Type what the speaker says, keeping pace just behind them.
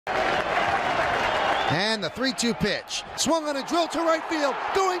And the 3-2 pitch. Swung on a drill to right field.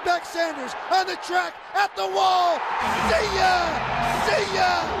 Going back Sanders on the track at the wall. See ya! See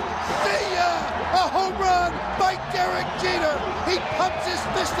ya! See ya! A home run by Derek Jeter. He pumps his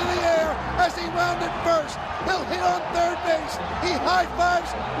fist in the air as he rounded first. He'll hit on third base. He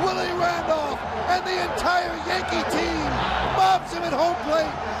high-fives Willie Randolph, and the entire Yankee team mobs him at home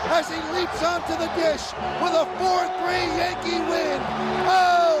plate as he leaps onto the dish with a 4-3 Yankee win.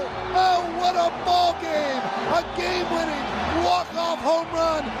 Oh, what a ball game! A game-winning walk-off home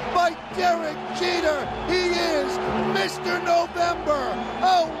run by Derek Jeter. He is Mr. November.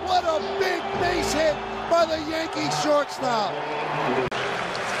 Oh, what a big base hit by the Yankee shortstop.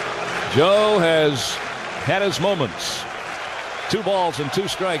 Joe has had his moments. 2 balls and 2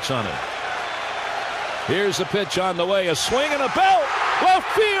 strikes on him. Here's the pitch on the way. A swing and a belt. Left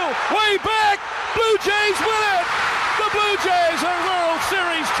field. Way back. Blue Jays win it. The Blue Jays are World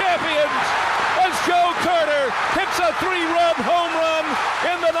Series champions as Joe Carter hits a 3-run home run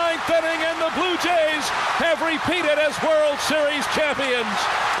in the 9th inning, and the Blue Jays have repeated as World Series champions.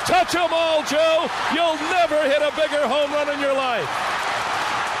 Touch 'em all, Joe. You'll never hit a bigger home run in your life.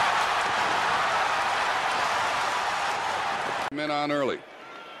 Men on early.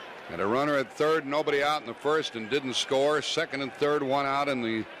 Had a runner at third, nobody out in the first and didn't score. Second and third, 1 out in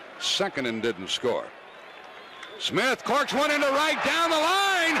the second and didn't score. Smith corks one into right down the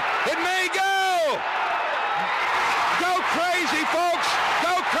line. It may go. Go crazy, folks.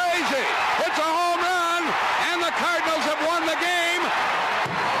 Go crazy. It's a home run, and the Cardinals have won the game.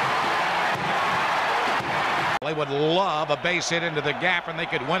 They would lob a base hit into the gap, and they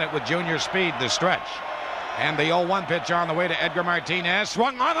could win it with Junior Speed to stretch. And the 0-1 pitch on the way to Edgar Martinez.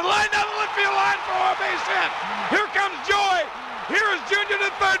 Swung on the line, down the left field line for a base hit. Here comes Joy. Here is Junior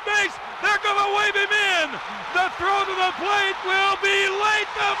to third base. They're going to wave him in. The throw to the plate will be late.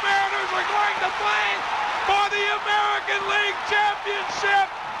 The Mariners are going to play for the American League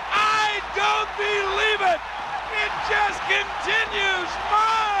Championship. I don't believe it. It just continues.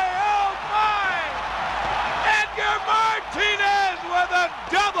 My, oh my. Edgar Martinez with a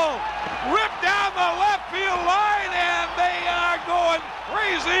double. Ripped down the left field line, and they are going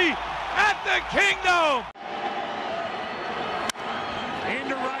crazy at the Kingdom.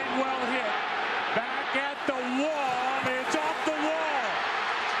 Into right, well hit. Back at the wall. It's off the wall.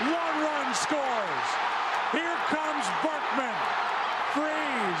 1 run scores. Here comes Berkman.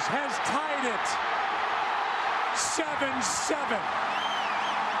 Freeze has tied it. 7-7.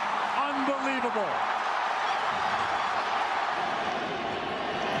 Unbelievable.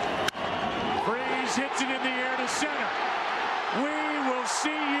 Freeze hits it in the air to center. We will see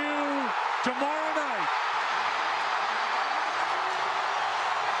you tomorrow night.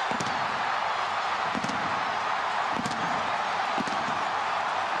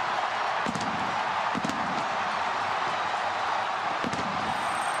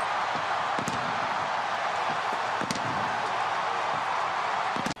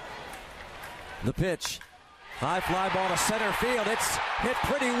 The pitch. High fly ball to center field. It's hit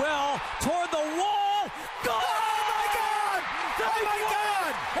pretty well toward the wall. Go! Oh my God! Oh my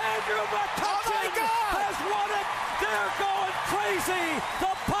God! Andrew McCutchen has won it. They're going crazy.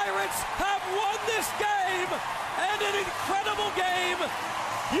 The Pirates have won this game, and an incredible game.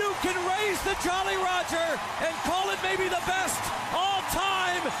 You can raise the Jolly Roger and call it maybe the best all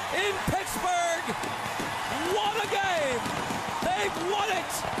time in Pittsburgh. What a game! They've won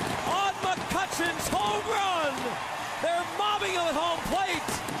it on McCutchen's home run. They're mobbing him at home plate.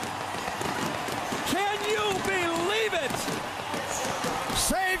 Can you believe it?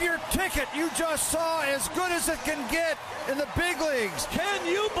 Save your ticket. You just saw as good as it can get in the big leagues. Can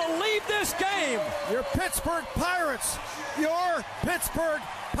you believe this game? Your Pittsburgh Pirates. Your Pittsburgh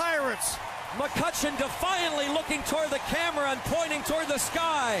Pirates. McCutchen defiantly looking toward the camera and pointing toward the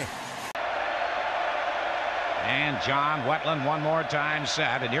sky. And John Wetland one more time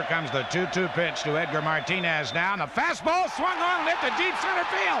set. And here comes the 2-2 pitch to Edgar Martinez now. And the fastball swung on, lit to deep center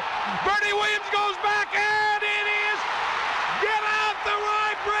field. Bernie Williams goes back, and it is get out the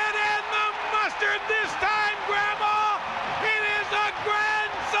rye bread and the mustard this time, Grandma. It is a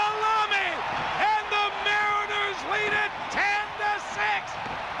grand salami, and the Mariners lead it 10-6.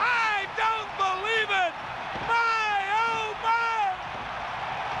 I don't believe it. My, oh my.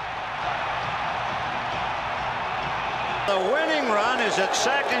 The winning run is at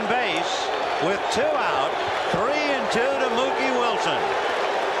second base with 2 out, 3-2 to Mookie Wilson.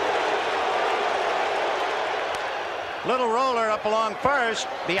 Little roller up along first,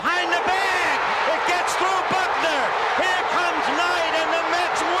 behind the bag. It gets through Buckner. Here comes Knight, and the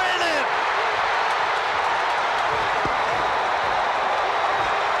Mets win it.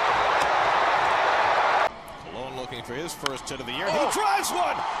 for his first hit of the year. He drives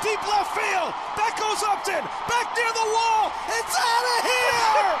one, deep left field. Back goes Upton, back near the wall. It's out of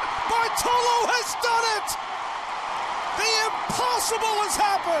here! Bartolo has done it! The impossible has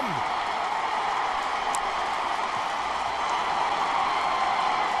happened!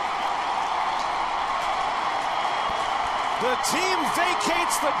 The team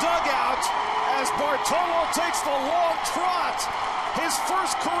vacates the dugout as Bartolo takes the long trot, his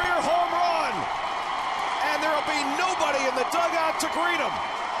first career home run. And there'll be nobody in the dugout to greet him.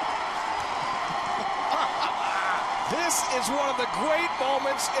 This is one of the great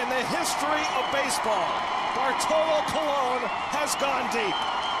moments in the history of baseball. Bartolo Colon has gone deep.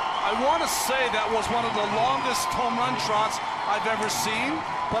 I want to say that was one of the longest home run trots I've ever seen,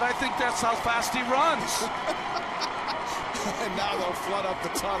 but I think that's how fast he runs. And now they'll flood up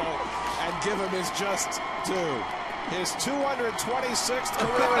the tunnel and give him his just due. His 226th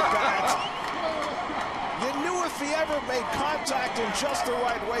career at bat. You knew if he ever made contact in just the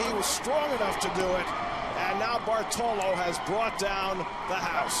right way, he was strong enough to do it. And now Bartolo has brought down the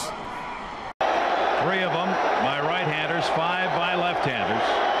house. 3 of them by right-handers, 5 by left-handers.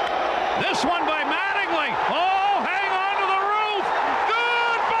 This one by Mattingly. Oh, hang on to the roof.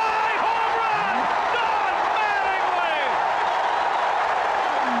 Goodbye, home run. Don Mattingly.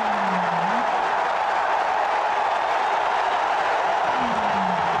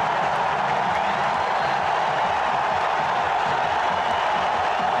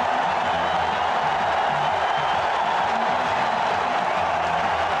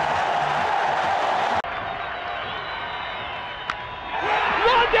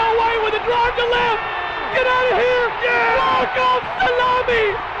 With a drive to left. Get out of here. Yeah. Walk-off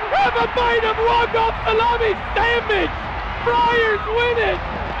salami. Have a bite of walk-off salami sandwich. Friars win it.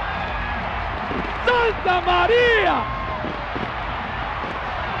 Santa Maria.